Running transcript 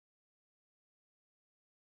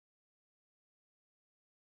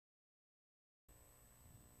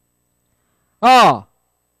Oh.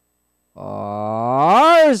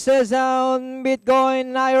 Horses down,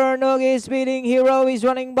 Bitcoin, Iron Hook is speeding, Hero is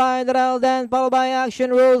running by the rail, then followed by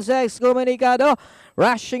Action Rules, Excommunicado,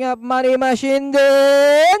 rushing up Money Machine,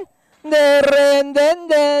 then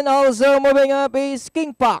also moving up is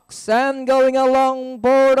King Fox, and going along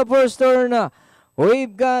for the first turn,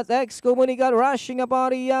 we've got Excommunicado rushing up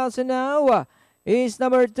on the outside now. Is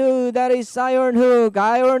number 2, that is Iron Hook.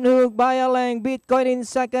 Iron Hook by a length. Bitcoin in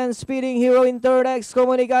second, Speeding Hero in third,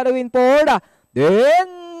 Excommunicado in fourth.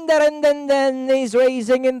 Then is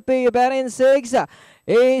racing in fifth, and in sixth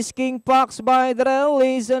is King Fox by the rail.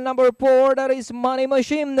 Is number 4, that is Money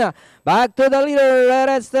Machine. Back to the leader,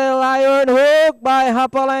 that's still Iron Hook by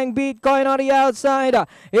half a length. Bitcoin on the outside.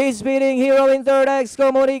 Is Speeding Hero in third,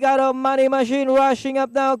 Excommunicado, Money Machine rushing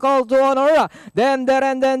up now, Call to Honor. Then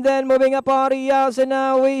moving up on the outside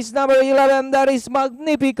now is number 11, that is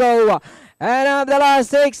Magnifico. And of the last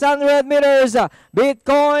 600 meters,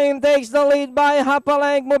 Bitcoin takes the lead by half a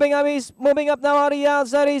length. Moving up now on the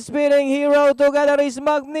outside is Speeding Hero. Together is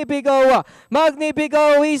Magnifico.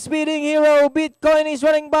 Magnifico is Speeding Hero. Bitcoin is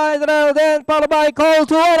running by the rail, then followed by Call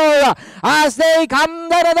to Honor as they come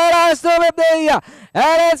down to the last of the day.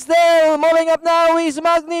 And it's still moving up now is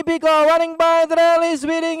Magnifico. Running by the rail is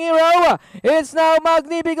Speeding Hero. It's now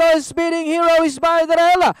Magnifico. Speeding Hero is by the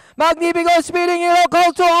rail. Magnifico, Speeding Hero,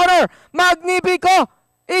 Call to Honor. Magnifico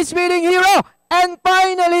is Speeding Hero. And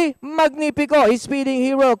finally, Magnifico is Speeding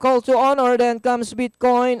Hero, Call to Honor. Then comes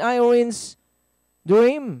Bitcoin, Iron's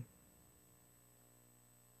Dream.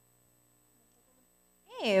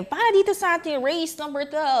 Para dito sa ating race number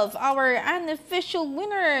 12, our unofficial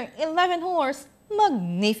winner, 11 horse,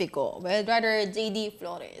 Magnifico, with rider JD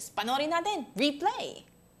Flores. Panoorin natin, replay.